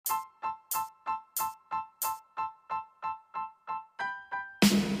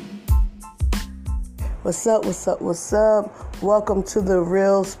What's up, what's up, what's up? Welcome to The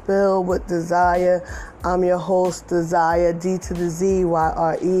Real Spill with Desire. I'm your host, Desire, D to the Z,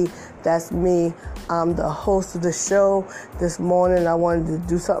 Y-R-E. That's me. I'm the host of the show. This morning I wanted to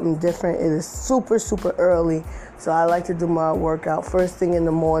do something different. It is super early, so I like to do my workout first thing in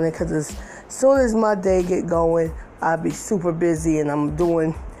the morning because as soon as my day get going, I'll be super busy and I'm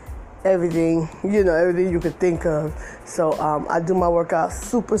doing everything you could think of. So I do my workout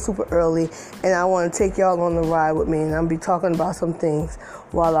super early, and I want to take y'all on the ride with me, and I'll be talking about some things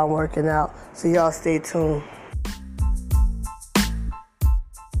while I'm working out. So y'all stay tuned.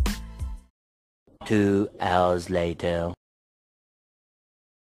 2 hours later.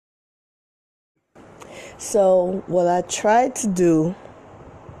 So what I tried to do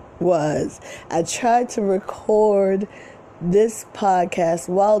was I tried to record this podcast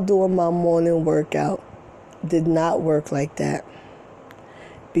while doing my morning workout. Did not work like that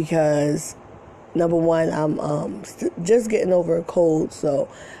because number one, I'm just getting over a cold, so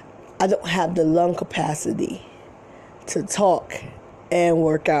I don't have the lung capacity to talk and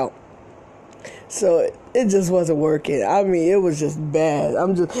work out. So it just wasn't working. I mean, it was just bad.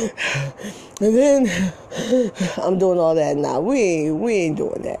 And then I'm doing all that now. We ain't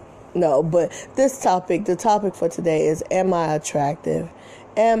doing that. No, but the topic for today is, am I attractive?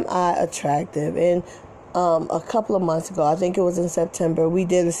 Am I attractive? And a couple of months ago, I think it was in September, we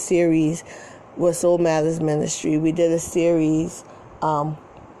did a series with Soul Matters Ministry. We did a series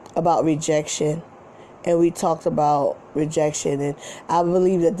about rejection, and we talked about rejection. And I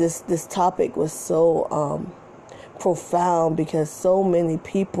believe that this topic was so profound because so many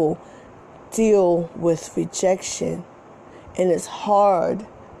people deal with rejection, and it's hard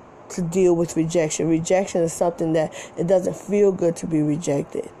to deal with rejection. Rejection is something that it doesn't feel good to be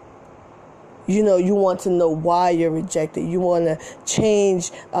rejected. You want to know why you're rejected. You want to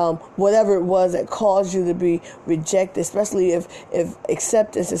change whatever it was that caused you to be rejected, especially if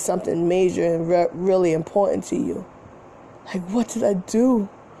acceptance is something major and really important to you. Like, what did I do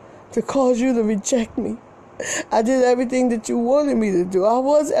to cause you to reject me? I did everything that you wanted me to do. I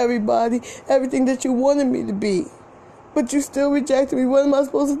was everything that you wanted me to be. But you still rejected me. What am I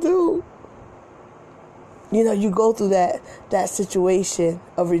supposed to do? You go through that situation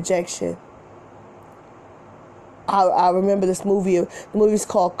of rejection. I remember this movie. The movie's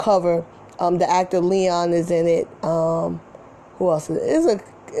called Cover. The actor Leon is in it. Who else is it?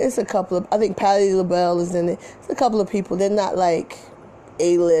 It's a couple of, I think Patti LaBelle is in it. It's a couple of people. They're not like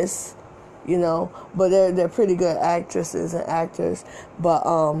A-list, but they're pretty good actresses and actors. But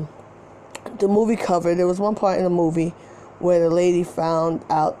the movie Cover, there was one part in the movie where the lady found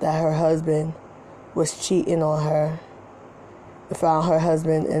out that her husband was cheating on her. Found her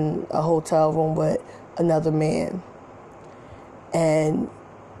husband in a hotel room with another man. And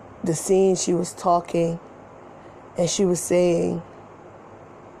the scene, she was talking and she was saying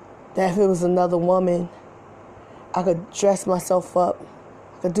that if it was another woman, I could dress myself up,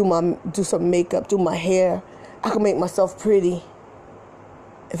 I could do some makeup, do my hair, I could make myself pretty.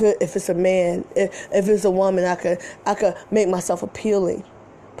 If it's a man, if it's a woman, I could make myself appealing.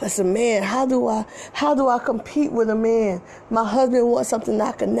 But it's a man. How do I compete with a man? My husband wants something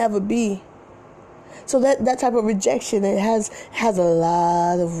I could never be. So that type of rejection, it has a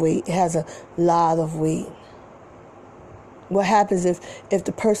lot of weight. It has a lot of weight. What happens if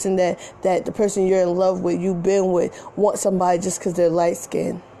the person that the person you're in love with, you've been with, wants somebody just because they're light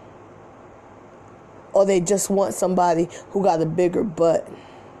skinned, or they just want somebody who got a bigger butt?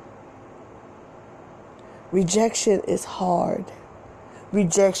 Rejection is hard.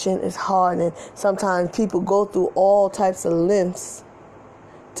 Rejection is hard, and sometimes people go through all types of lengths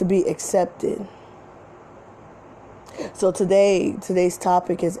to be accepted. So today's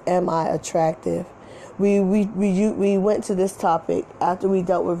topic is, am I attractive? We went to this topic after we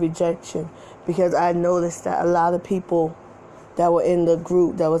dealt with rejection because I noticed that a lot of people that were in the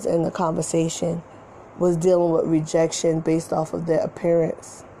group, that was in the conversation, was dealing with rejection based off of their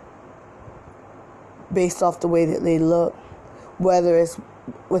appearance, based off the way that they look, whether it's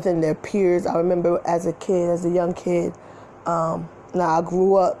within their peers. I remember as a young kid, now I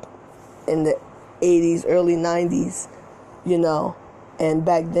grew up in the 80s, early 90s, and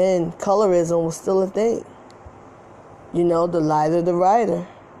back then colorism was still a thing. The lighter the writer.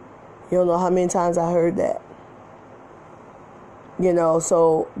 You don't know how many times I heard that.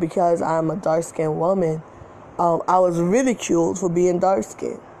 So because I'm a dark-skinned woman, I was ridiculed for being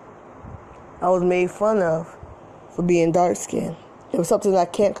dark-skinned. I was made fun of for being dark-skinned. It was something I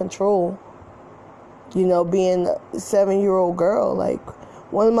can't control. Being a 7-year-old girl, like,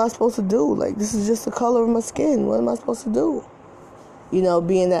 what am I supposed to do? Like, this is just the color of my skin. What am I supposed to do?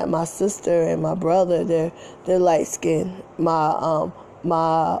 being that my sister and my brother, they're light skinned.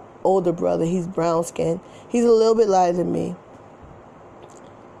 My older brother, he's brown skinned. He's a little bit lighter than me,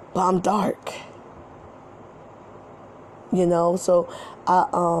 but I'm dark. So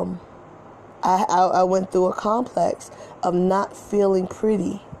I went through a complex of not feeling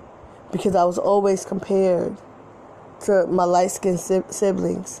pretty because I was always compared to my light-skinned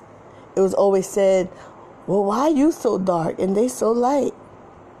siblings. It was always said, well, why are you so dark and they so light?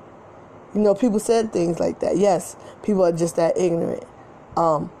 People said things like that. Yes, people are just that ignorant.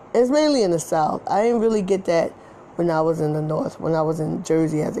 It's mainly in the South. I didn't really get that when I was in the North, when I was in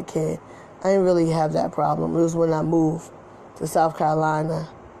Jersey as a kid. I didn't really have that problem. It was when I moved to South Carolina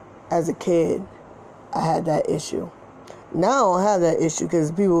as a kid, I had that issue. Now I don't have that issue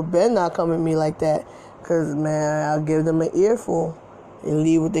because people better not come at me like that, because, man, I'll give them an earful and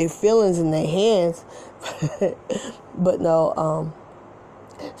leave with their feelings in their hands. But no,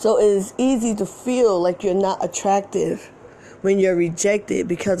 so it is easy to feel like you're not attractive when you're rejected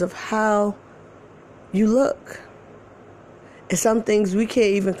because of how you look. And some things we can't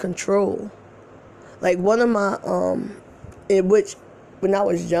even control. Like one of my, in which when I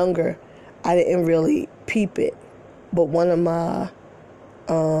was younger, I didn't really peep it. But one of my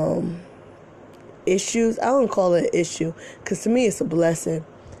issues, I don't call it an issue, because to me it's a blessing.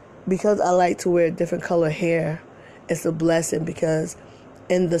 Because I like to wear different color hair, it's a blessing because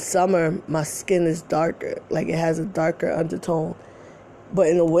in the summer my skin is darker, like it has a darker undertone. But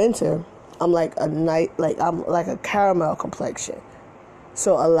in the winter, I'm like I'm like a caramel complexion.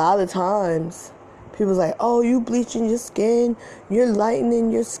 So a lot of times people's like, oh, you bleaching your skin, you're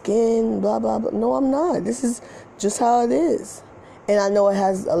lightening your skin, blah, blah, blah. No, I'm not. This is just how it is. And I know it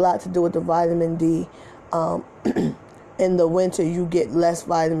has a lot to do with the vitamin D. In the winter, you get less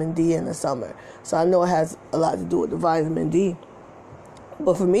vitamin D in the summer. So I know it has a lot to do with the vitamin D.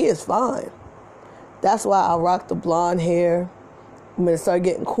 But for me, it's fine. That's why I rock the blonde hair. When it started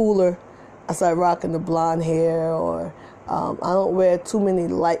getting cooler, I started rocking the blonde hair. Or I don't wear too many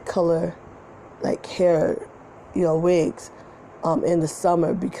light color like hair, wigs in the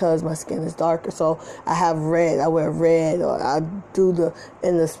summer because my skin is darker. So I have red. I wear red, or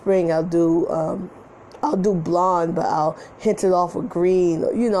in the spring I'll do blonde, but I'll hint it off with green.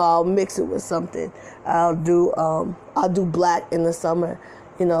 Or, I'll mix it with something. I'll do black in the summer.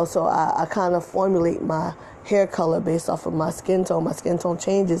 So I kind of formulate my hair color based off of my skin tone. My skin tone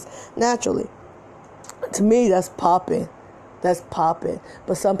changes naturally. To me, that's popping. That's popping.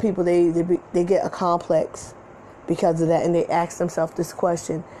 But some people, they get a complex because of that, and they ask themselves this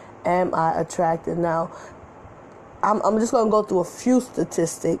question: am I attractive? Now, I'm just going to go through a few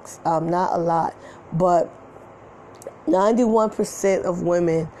statistics, not a lot, but 91% of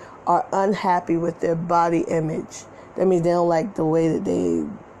women are unhappy with their body image. That means they don't like the way that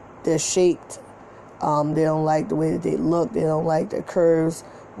they're shaped. They don't like the way that they look. They don't like their curves.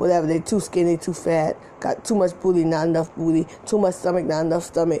 Whatever, they too skinny, too fat, got too much booty, not enough booty, too much stomach, not enough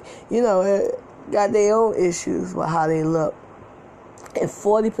stomach. Got their own issues with how they look. And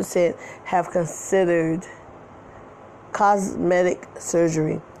 40% have considered cosmetic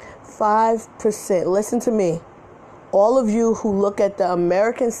surgery. 5%, listen to me, all of you who look at the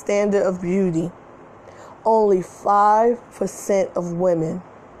American standard of beauty, only 5% of women,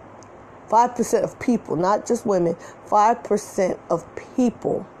 5% of people, not just women, 5% of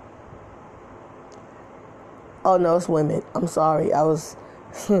people. Oh no, it's women. I'm sorry. I was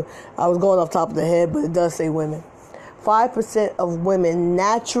going off top of the head, but it does say women. 5% of women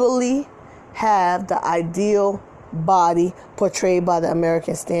naturally have the ideal body portrayed by the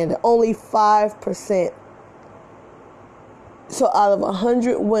American standard. Only 5%. So out of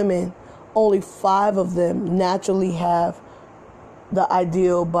 100 women, only 5 of them naturally have the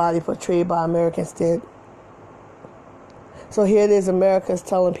ideal body portrayed by American standard. So here it is, America's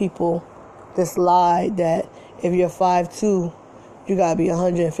telling people this lie that if you're 5'2", you gotta be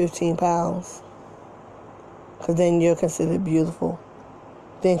 115 pounds. Because then you're considered beautiful.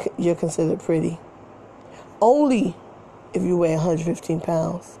 Then you're considered pretty. Only if you weigh 115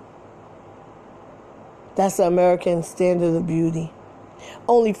 pounds. That's the American standard of beauty.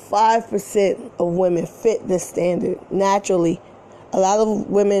 Only 5% of women fit this standard naturally. A lot of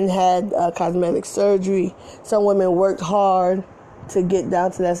women had cosmetic surgery. Some women worked hard to get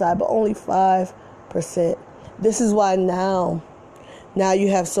down to that side, but only 5%. This is why now you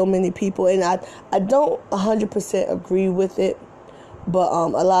have so many people, and I don't 100% agree with it, but a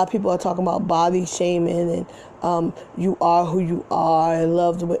lot of people are talking about body shaming and you are who you are and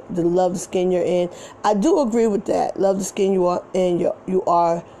love the skin you're in. I do agree with that. Love the skin you are in. You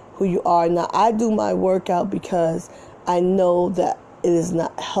are who you are. Now, I do my workout because I know that it is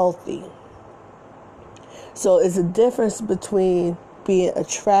not healthy. So it's a difference between being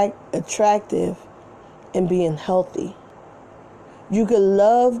attractive and being healthy. You could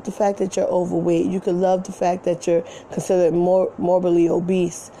love the fact that you're overweight. You could love the fact that you're considered morbidly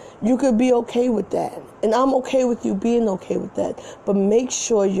obese. You could be okay with that. And I'm okay with you being okay with that. But make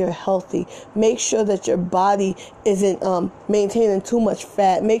sure you're healthy. Make sure that your body isn't maintaining too much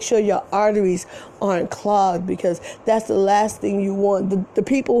fat. Make sure your arteries aren't clogged, because that's the last thing you want. The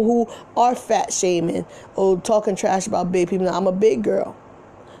people who are fat shaming or talking trash about big people. Now, I'm a big girl.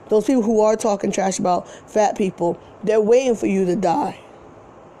 Those people who are talking trash about fat people, they're waiting for you to die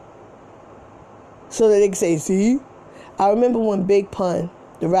so that they can say, see? I remember when Big Pun,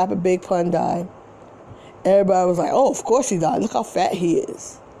 the rapper Big Pun, died. Everybody was like, oh, of course he died. Look how fat he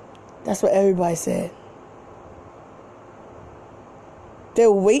is. That's what everybody said.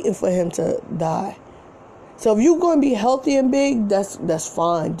 They're waiting for him to die. So if you're going to be healthy and big, that's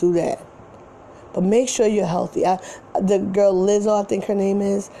fine. Do that. But make sure you're healthy. The girl Lizzo, I think her name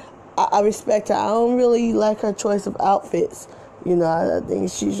is, I respect her. I don't really like her choice of outfits. You know, I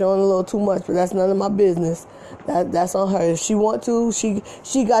think she's showing a little too much, but that's none of my business. That's on her. If she want to,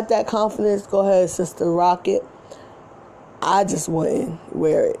 she got that confidence. Go ahead, sister, rock it. I just wouldn't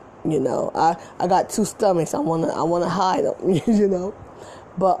wear it. You know, I got two stomachs. I wanna hide them. You know,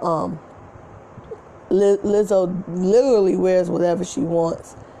 but Lizzo literally wears whatever she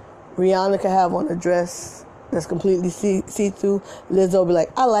wants. Rihanna could have on a dress that's completely see-through. Lizzo will be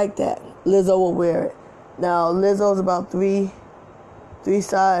like, I like that. Lizzo will wear it. Now, Lizzo's about three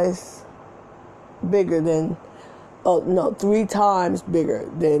size bigger than, 3 times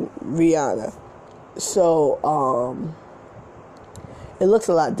bigger than Rihanna. So, it looks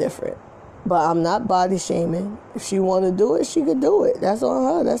a lot different. But I'm not body shaming. If she want to do it, she could do it. That's on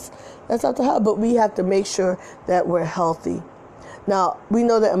her. That's up to her. But we have to make sure that we're healthy. Now, we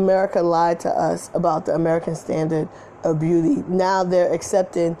know that America lied to us about the American standard of beauty. Now they're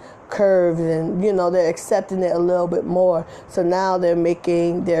accepting curves and, they're accepting it a little bit more. So now they're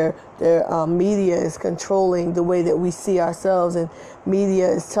making their media is controlling the way that we see ourselves. And media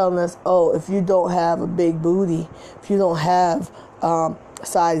is telling us, oh, if you don't have a big booty, if you don't have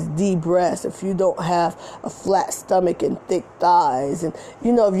size D breasts, if you don't have a flat stomach and thick thighs, and, if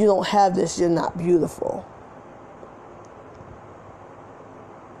you don't have this, you're not beautiful.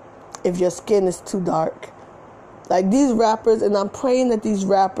 If your skin is too dark. Like these rappers, and I'm praying that these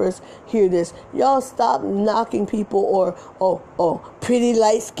rappers hear this. Y'all stop knocking people or pretty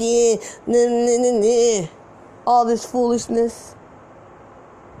light skin, all this foolishness.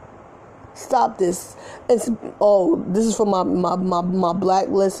 Stop this. This is for my black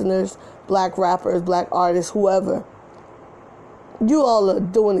listeners, black rappers, black artists, whoever. You all are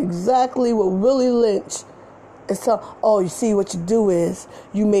doing exactly what Willie Lynch. You see what you do is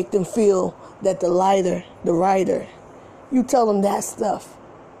you make them feel that the writer, you tell them that stuff.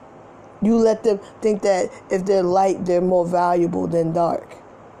 You let them think that if they're light, they're more valuable than dark.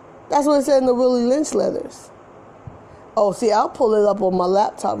 That's what it said in the Willie Lynch letters. Oh, see, I'll pull it up on my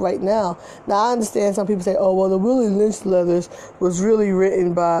laptop right now. Now, I understand some people say, the Willie Lynch letters was really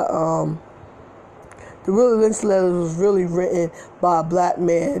written by, a black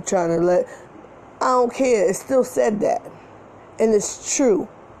man trying to let... I don't care. It still said that. And it's true.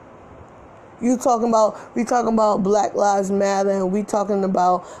 We talking about Black Lives Matter, and we talking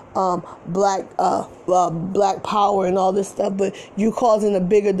about black power and all this stuff, but you causing a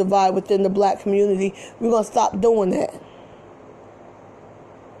bigger divide within the black community. We're going to stop doing that.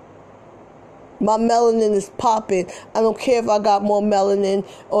 My melanin is popping. I don't care if I got more melanin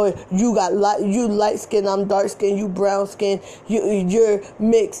or you light skin, I'm dark skin, you brown skin, you're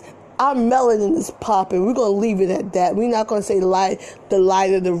mixed. Our melanin is popping. We're going to leave it at that. We're not going to say the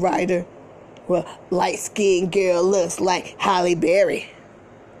lighter the writer. Well, light-skinned girl looks like Halle Berry.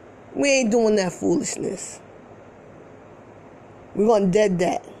 We ain't doing that foolishness. We're going to dead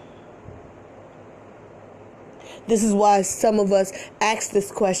that. This is why some of us ask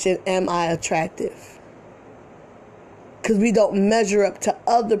this question, am I attractive? Because we don't measure up to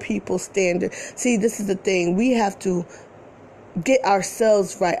other people's standards. See, this is the thing. We have to get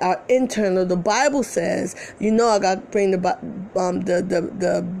ourselves right, our internal. The Bible says, I got to bring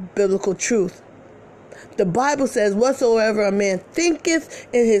the biblical truth. The Bible says, whatsoever a man thinketh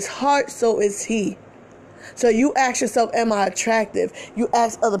in his heart, so is he. So you ask yourself, am I attractive? You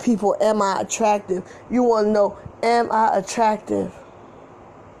ask other people, am I attractive? You want to know, am I attractive?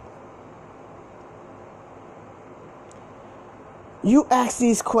 You ask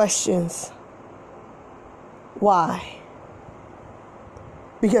these questions. Why?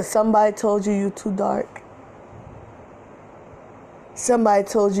 Because somebody told you you're too dark. Somebody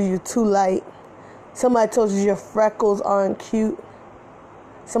told you you're too light. Somebody told you your freckles aren't cute.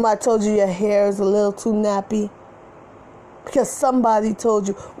 Somebody told you your hair is a little too nappy. Because somebody told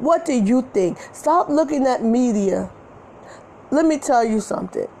you. What do you think? Stop looking at media. Let me tell you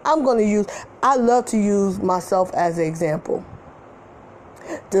something. I love to use myself as an example.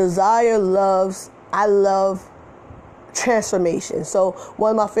 I love transformation. So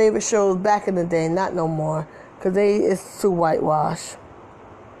one of my favorite shows back in the day, not no more, because it's too whitewashed.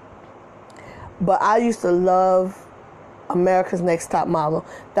 But I used to love America's Next Top Model.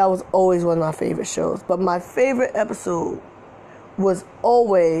 That was always one of my favorite shows. But my favorite episode was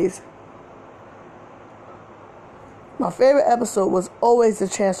always the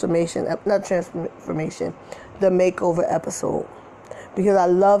makeover episode. Because I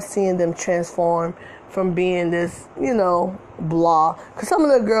love seeing them transform from being this, blah. Because some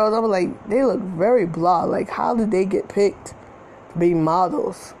of the girls, I was like, they look very blah. Like, how did they get picked to be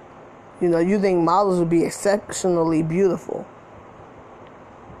models? You think models would be exceptionally beautiful.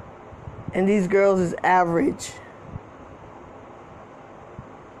 And these girls is average.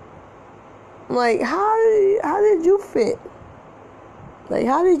 I'm like, how did you fit? Like,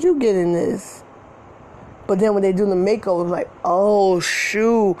 how did you get in this? But then when they do the makeover, it's like, oh,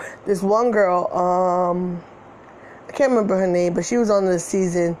 shoot. This one girl, I can't remember her name, but she was on the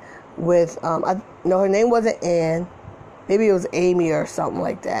season with, her name wasn't Anne. Maybe it was Amy or something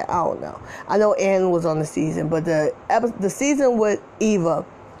like that. I don't know. I know Anne was on the season, but the season with Eva,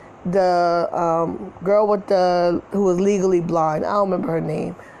 the girl who was legally blind, I don't remember her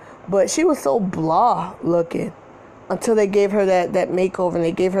name, but she was so blah looking until they gave her that makeover and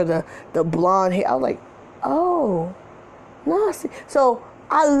they gave her the blonde hair. I was like, oh, nasty. So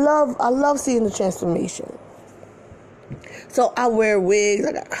I love seeing the transformation. So I wear wigs,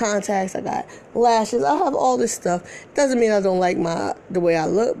 I got contacts, I got lashes, I have all this stuff. Doesn't mean I don't like the way I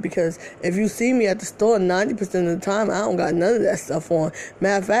look, because if you see me at the store, 90% of the time I don't got none of that stuff on.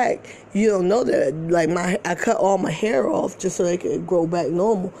 Matter of fact, you don't know that, like, I cut all my hair off just so it could grow back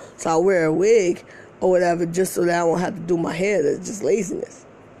normal. So I wear a wig or whatever just so that I won't have to do my hair. That's just laziness.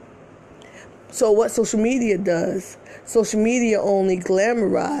 So what social media does, social media only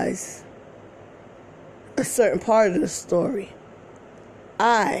glamorizes a certain part of the story.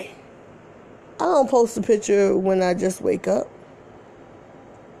 I don't post a picture when I just wake up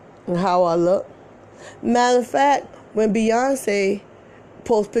and how I look. Matter of fact, when Beyonce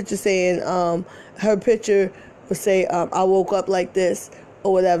posts pictures saying her picture would say I woke up like this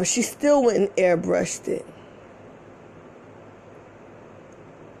or whatever, she still went and airbrushed it.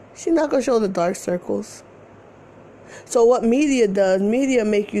 She's not gonna show the dark circles. So what media does, media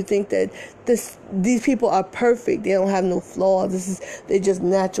make you think that these people are perfect. They don't have no flaws. They're just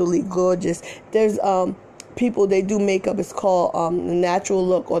naturally gorgeous. There's people, they do makeup. It's called the natural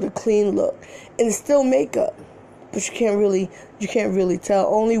look or the clean look, and it's still makeup, but you can't really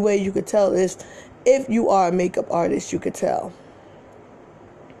tell. Only way you could tell is if you are a makeup artist, you could tell.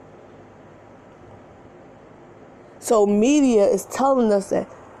 So media is telling us that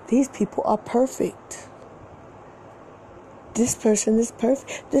these people are perfect. This person is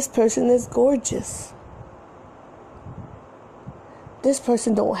perfect. This person is gorgeous. This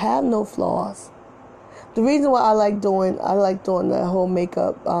person don't have no flaws. The reason why I like doing the whole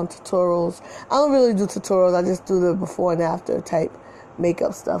makeup tutorials. I don't really do tutorials. I just do the before and after type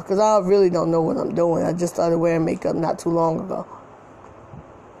makeup stuff because I really don't know what I'm doing. I just started wearing makeup not too long ago.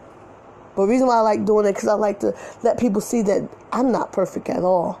 But the reason why I like doing it because I like to let people see that I'm not perfect at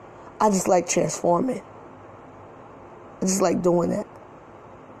all. I just like transforming. I just like doing that.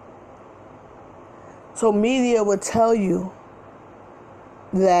 So media would tell you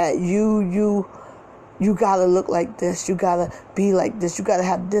that you gotta look like this, you gotta be like this, you gotta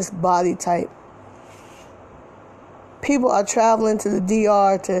have this body type. People are traveling to the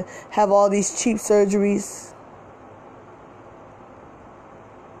DR to have all these cheap surgeries.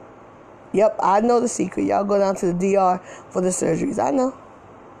 Yep, I know the secret. Y'all go down to the DR for the surgeries. I know.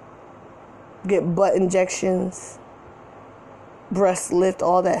 Get butt injections, breast lift,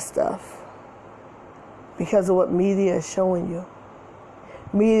 all that stuff. Because of what media is showing you.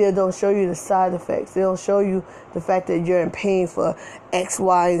 Media don't show you the side effects. They don't show you the fact that you're in pain for X,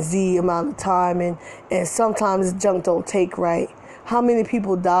 Y, and Z amount of time. And sometimes junk don't take right. How many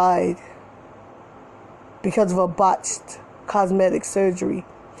people died because of a botched cosmetic surgery?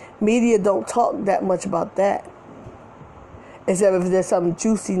 Media don't talk that much about that. Except if there's some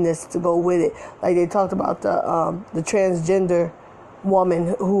juiciness to go with it. Like they talked about the transgender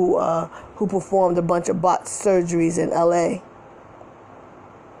woman who performed a bunch of botched surgeries in LA.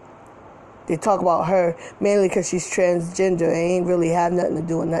 They talk about her mainly because she's transgender and ain't really have nothing to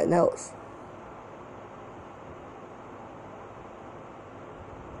do with nothing else.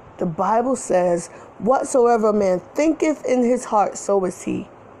 The Bible says, whatsoever a man thinketh in his heart, so is he.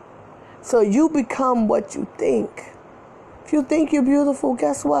 So you become what you think. If you think you're beautiful,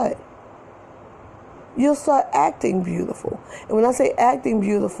 guess what? You'll start acting beautiful. And when I say acting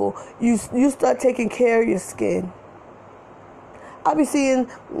beautiful, you start taking care of your skin. I be seeing,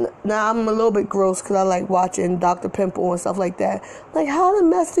 now I'm a little bit gross because I like watching Dr. Pimple and stuff like that. Like, how the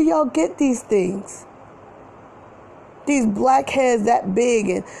mess do y'all get these things? These blackheads that big,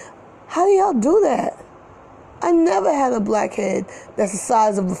 and how do y'all do that? I never had a blackhead that's the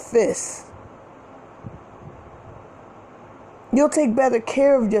size of a fist. You'll take better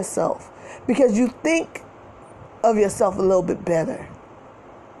care of yourself because you think of yourself a little bit better.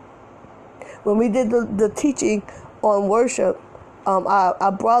 When we did the teaching on worship,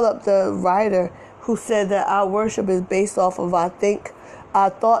 I brought up the writer who said that our worship is based off of our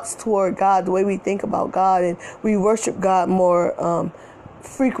thoughts toward God, the way we think about God, and we worship God more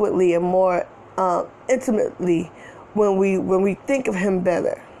frequently and more intimately when we think of Him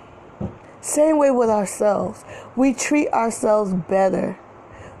better. Same way with ourselves. We treat ourselves better.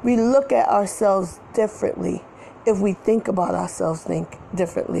 We look at ourselves differently if we think about ourselves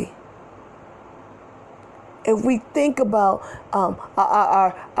differently. If we think about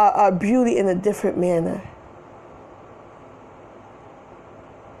our beauty in a different manner.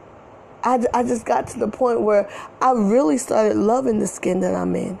 I just got to the point where I really started loving the skin that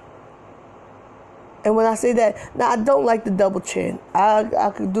I'm in. And when I say that, now I don't like the double chin.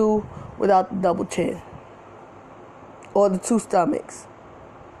 I could do without the double chin. Or the two stomachs.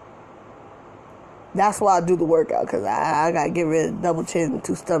 That's why I do the workout, because I got to get rid of the double chin and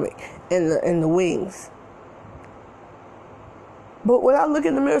two stomach and the wings. But when I look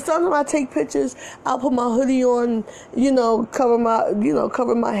in the mirror, sometimes I take pictures. I'll put my hoodie on,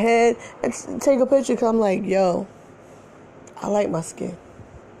 cover my head and take a picture because I'm like, yo, I like my skin.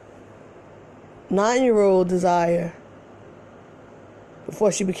 9-year-old Desire,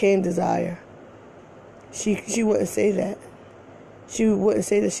 before she became Desire, she wouldn't say that. She wouldn't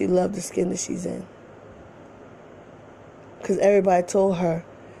say that she loved the skin that she's in. Because everybody told her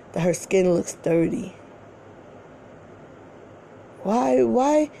that her skin looks dirty.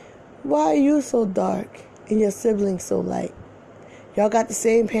 Why are you so dark and your siblings so light? Y'all got the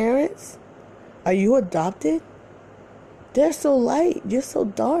same parents? Are you adopted? They're so light. You're so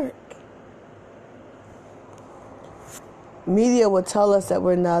dark. Media will tell us that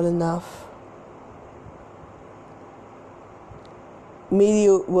we're not enough.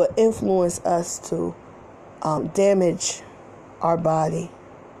 Media will influence us to damage our body.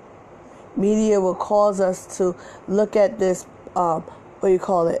 Media will cause us to look at this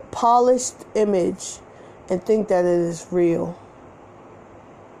polished image and think that it is real.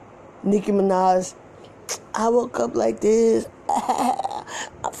 Nicki Minaj, I woke up like this,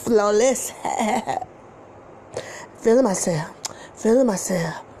 I'm flawless, feeling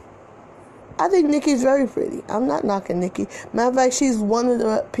myself. I think Nicki's very pretty. I'm not knocking Nicki. Matter of fact, she's one of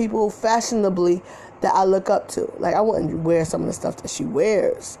the people fashionably that I look up to. Like, I wouldn't wear some of the stuff that she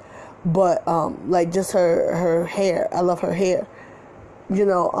wears. But, just her hair. I love her hair.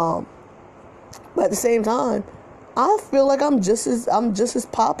 But at the same time, I feel like I'm just as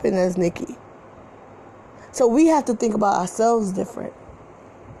popping as Nicki. So we have to think about ourselves different.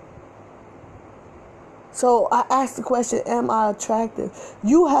 So I asked the question, am I attractive?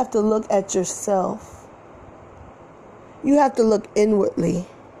 You have to look at yourself. You have to look inwardly.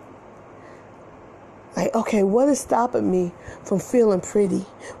 Like, okay, what is stopping me from feeling pretty?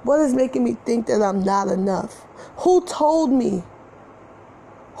 What is making me think that I'm not enough? Who told me?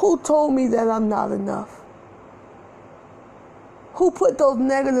 Who told me that I'm not enough? Who put those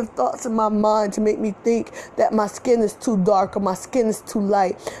negative thoughts in my mind to make me think that my skin is too dark or my skin is too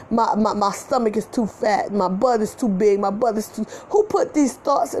light, my stomach is too fat, my butt is too big, my butt is too... Who put these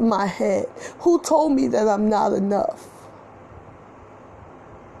thoughts in my head? Who told me that I'm not enough?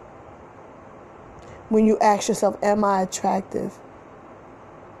 When you ask yourself, am I attractive?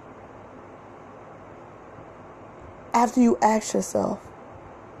 After you ask yourself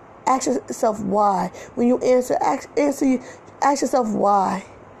why. When you answer, ask yourself why.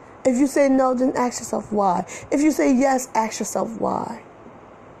 If you say no, then ask yourself why. If you say yes, ask yourself why.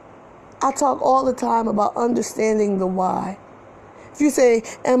 I talk all the time about understanding the why. If you say,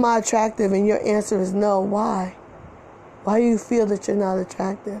 am I attractive? And your answer is no, why? Why do you feel that you're not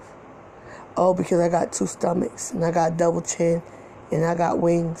attractive? Oh, because I got two stomachs, and I got double chin, and I got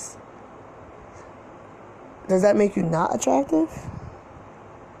wings. Does that make you not attractive?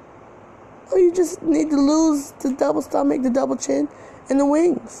 Or you just need to lose the double stomach, the double chin, and the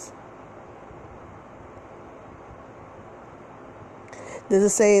wings. There's a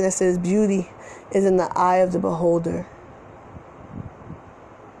saying that says beauty is in the eye of the beholder.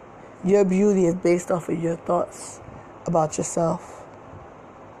 Your beauty is based off of your thoughts about yourself.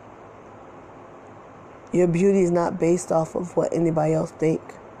 Your beauty is not based off of what anybody else think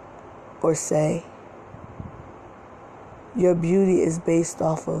or say. Your beauty is based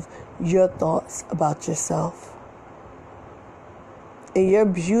off of your thoughts about yourself. And you're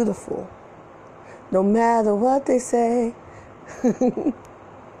beautiful. No matter what they say,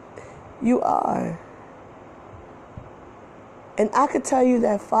 you are. And I could tell you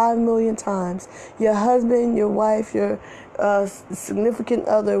that 5 million times. Your husband, your wife, your significant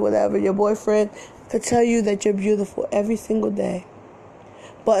other, whatever, your boyfriend, could tell you that you're beautiful every single day.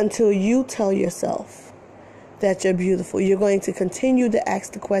 But until you tell yourself that you're beautiful, you're going to continue to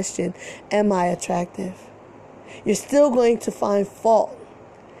ask the question, am I attractive? You're still going to find fault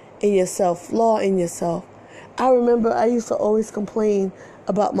in yourself, flaw in yourself. I remember I used to always complain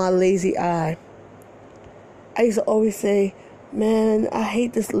about my lazy eye. I used to always say, man, I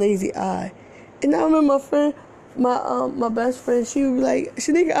hate this lazy eye. And I remember my friend, my best friend, she would be like,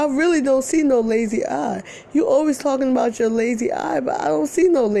 Shanika, I really don't see no lazy eye. You always talking about your lazy eye, but I don't see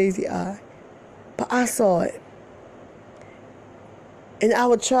no lazy eye. But I saw it. And I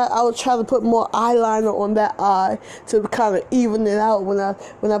would try to put more eyeliner on that eye to kind of even it out when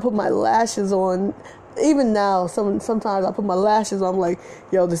I put my lashes on. Even now, sometimes I put my lashes on, I'm like,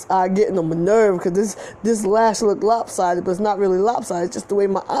 yo, this eye getting on my nerve because this lash look lopsided, but it's not really lopsided. It's just the way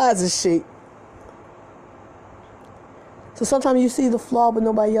my eyes are shaped. So sometimes you see the flaw, but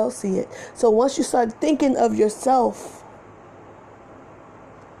nobody else see it. So once you start thinking of yourself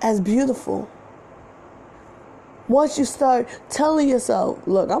as beautiful, once you start telling yourself,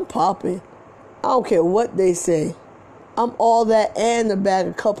 look, I'm popping. I don't care what they say. I'm all that and a bag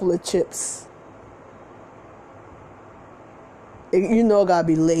of couple of chips. You know it gotta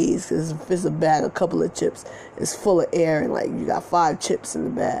be Lay's, because if it's a bag, a couple of chips, it's full of air and like you got 5 chips in the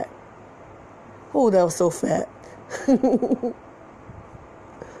bag. Oh, that was so fat.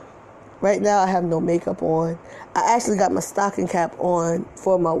 Right now I have no makeup on. I actually got my stocking cap on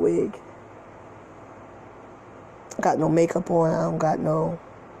for my wig. Got no makeup on. I don't got no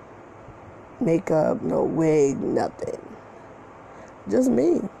makeup, no wig, nothing. Just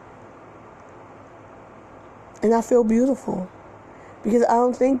me. And I feel beautiful. Because I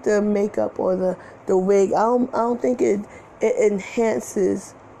don't think the makeup or the wig, I don't think it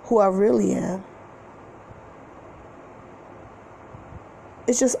enhances who I really am.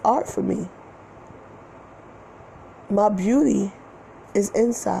 It's just art for me. My beauty is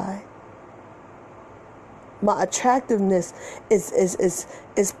inside. My attractiveness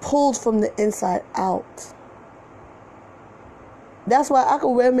is pulled from the inside out. That's why I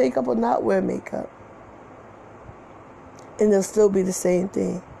can wear makeup or not wear makeup. And it'll still be the same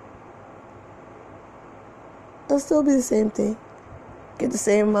thing. It'll still be the same thing. Get the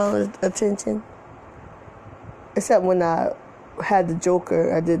same amount of attention. Except when I had the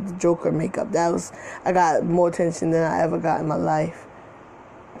Joker, I did the Joker makeup. I got more attention than I ever got in my life.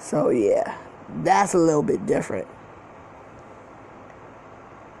 So yeah, that's a little bit different.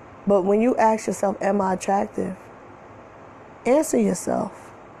 But when you ask yourself, am I attractive? Answer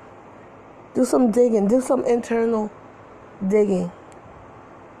yourself. Do some digging. Do some internal digging.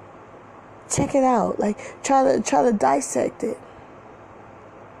 Check it out. Like try to dissect it.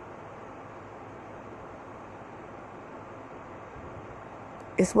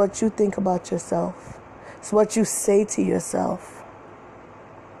 It's what you think about yourself. It's what you say to yourself.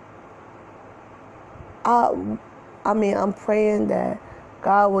 I mean, I'm praying that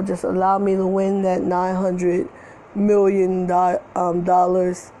God will just allow me to win that $900 million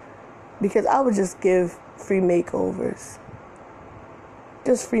dollars, because I would just give free makeovers.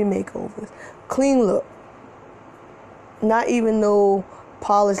 Just free makeovers. Clean look. Not even no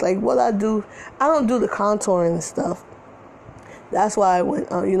polish. Like what I do, I don't do the contouring and stuff. That's why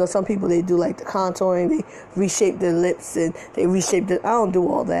when, some people, they do like the contouring, they reshape their lips and they reshape I don't do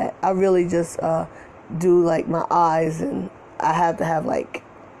all that. I really just do like my eyes, and I have to have like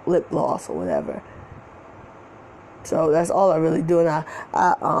lip gloss or whatever. So that's all I really do. And I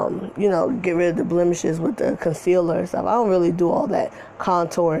get rid of the blemishes with the concealer and stuff. I don't really do all that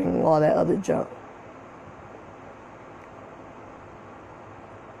contouring and all that other junk.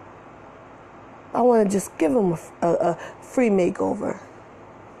 I want to just give them a free makeover.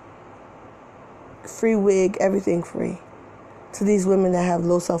 Free wig, everything free. To these women that have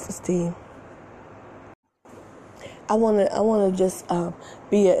low self-esteem. I want to just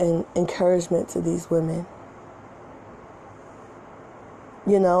be an encouragement to these women.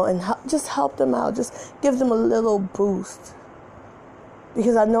 And just help them out. Just give them a little boost.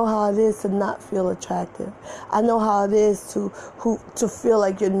 Because I know how it is to not feel attractive. I know how it is to feel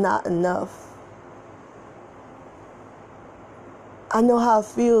like you're not enough. I know how it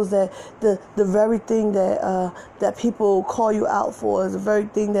feels that the very thing that people call you out for is the very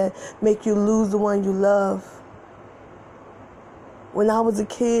thing that make you lose the one you love. When I was a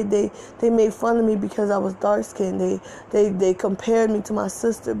kid, they made fun of me because I was dark-skinned. They compared me to my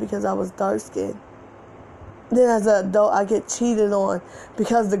sister because I was dark-skinned. Then as an adult, I get cheated on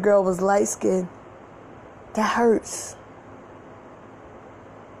because the girl was light-skinned. That hurts.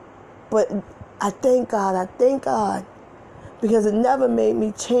 But I thank God, because it never made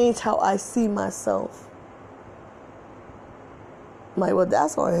me change how I see myself. I'm like, well,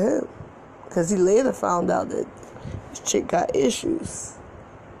 that's on him. Because he later found out that this chick got issues.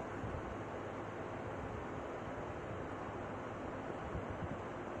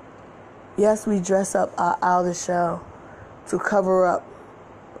 Yes, we dress up our outer shell to cover up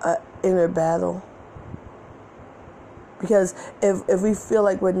an inner battle. Because if we feel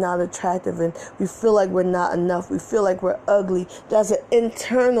like we're not attractive and we feel like we're not enough, we feel like we're ugly, that's an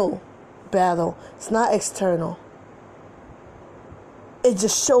internal battle. It's not external. It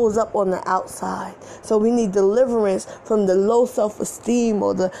just shows up on the outside. So we need deliverance from the low self-esteem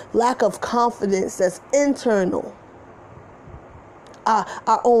or the lack of confidence that's internal.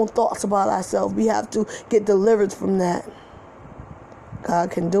 Our own thoughts about ourselves. We have to get delivered from that. God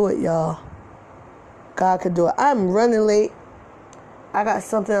can do it, y'all. God can do it. I'm running late. I got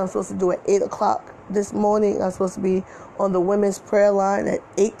something I'm supposed to do at 8 o'clock this morning. I'm supposed to be on the women's prayer line at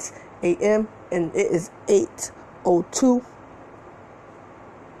 8 a.m. and it is 8:02.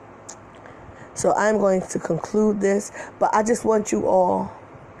 So I'm going to conclude this. But I just want you all,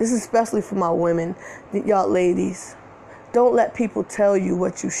 this is especially for my women, y'all ladies, don't let people tell you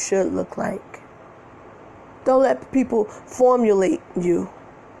what you should look like. Don't let people formulate you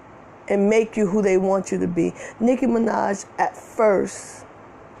and make you who they want you to be. Nicki Minaj at first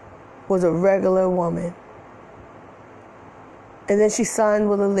was a regular woman. And then she signed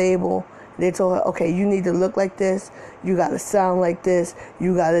with a label. They told her, okay, you need to look like this. You got to sound like this.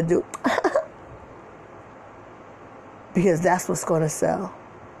 You got to do... because that's what's going to sell.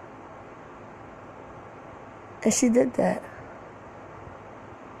 And she did that.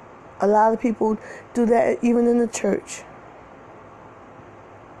 A lot of people do that even in the church.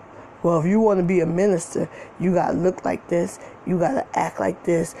 Well, if you want to be a minister, you got to look like this. You got to act like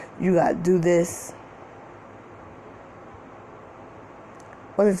this. You got to do this.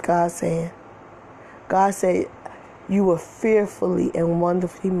 What is God saying? God said, you were fearfully and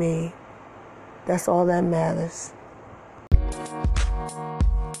wonderfully made. That's all that matters.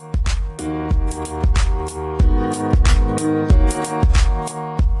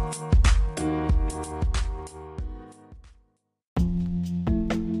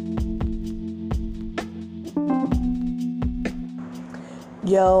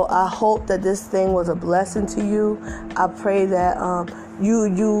 Yo, I hope that this thing was a blessing to you. I pray that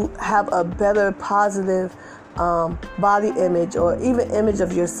you have a better positive body image or even image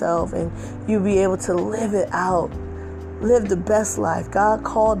of yourself, and you be able to live it out. Live the best life. God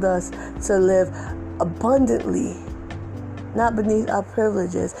called us to live abundantly, not beneath our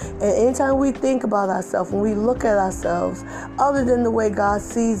privileges. And anytime we think about ourselves, when we look at ourselves, other than the way God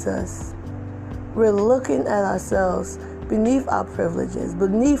sees us, we're looking at ourselves beneath our privileges,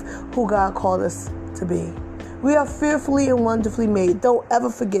 beneath who God called us to be. We are fearfully and wonderfully made. Don't ever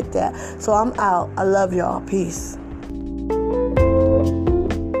forget that. So I'm out. I love y'all. Peace.